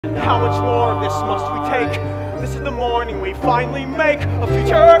How much more of this must we take? This is the morning we finally make a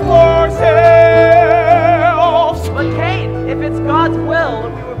future for ourselves. But Cain, if it's God's will,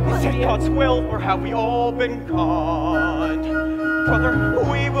 we were Is it God's will, or have we all been conned? Brother,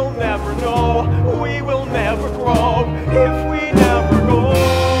 we will never know, we will never grow if we never go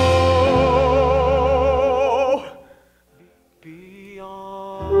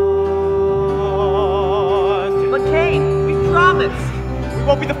beyond. But Cain, we promised. We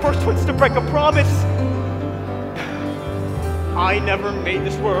won't be the first ones to break a promise. I never made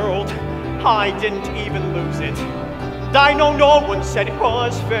this world, I didn't even lose it. And I know no one said it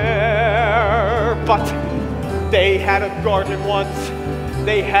was fair, but they had a garden once,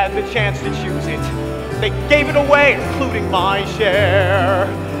 they had the chance to choose it. They gave it away, including my share.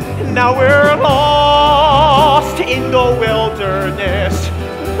 And now we're lost in the wilderness,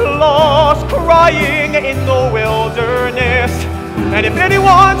 lost crying in the wilderness. And if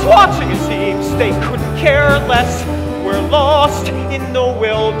anyone's watching, it seems they couldn't care less. We're lost in the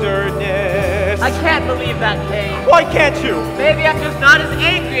wilderness. I can't believe that, Cain. Why can't you? Maybe I'm just not as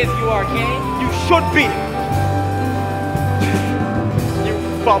angry as you are, Cain. You should be. You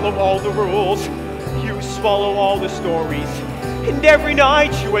follow all the rules. You swallow all the stories. And every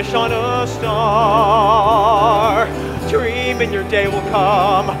night you wish on a star. Dream and your day will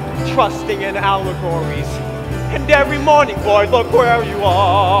come, trusting in allegories. And every morning, boy, look where you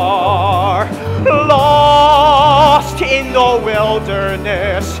are. Lost in the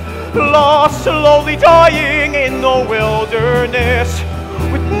wilderness. Lost, slowly dying in the wilderness.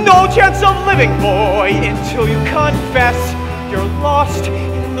 With no chance of living, boy, until you confess you're lost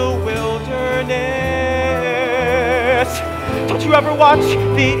in the wilderness. Don't you ever watch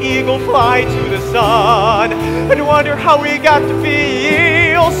the eagle fly to the sun and wonder how we got to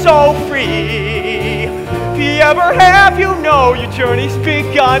feel so free? If you ever have, you know your journey's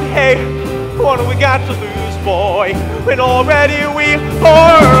begun. Hey, what do we got to lose, boy, when already we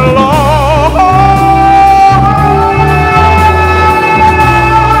are lost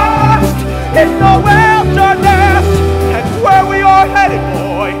in the wilderness? And where we are headed,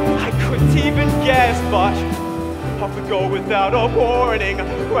 boy, I couldn't even guess, but off we go without a warning,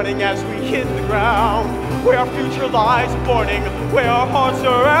 running as we hit the ground, where our future lies burning, where our hearts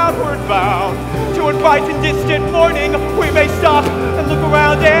are outward bound. To a bright and distant morning, we may stop and look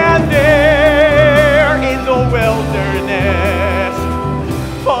around, and there in the wilderness,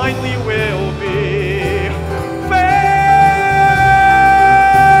 finally we'll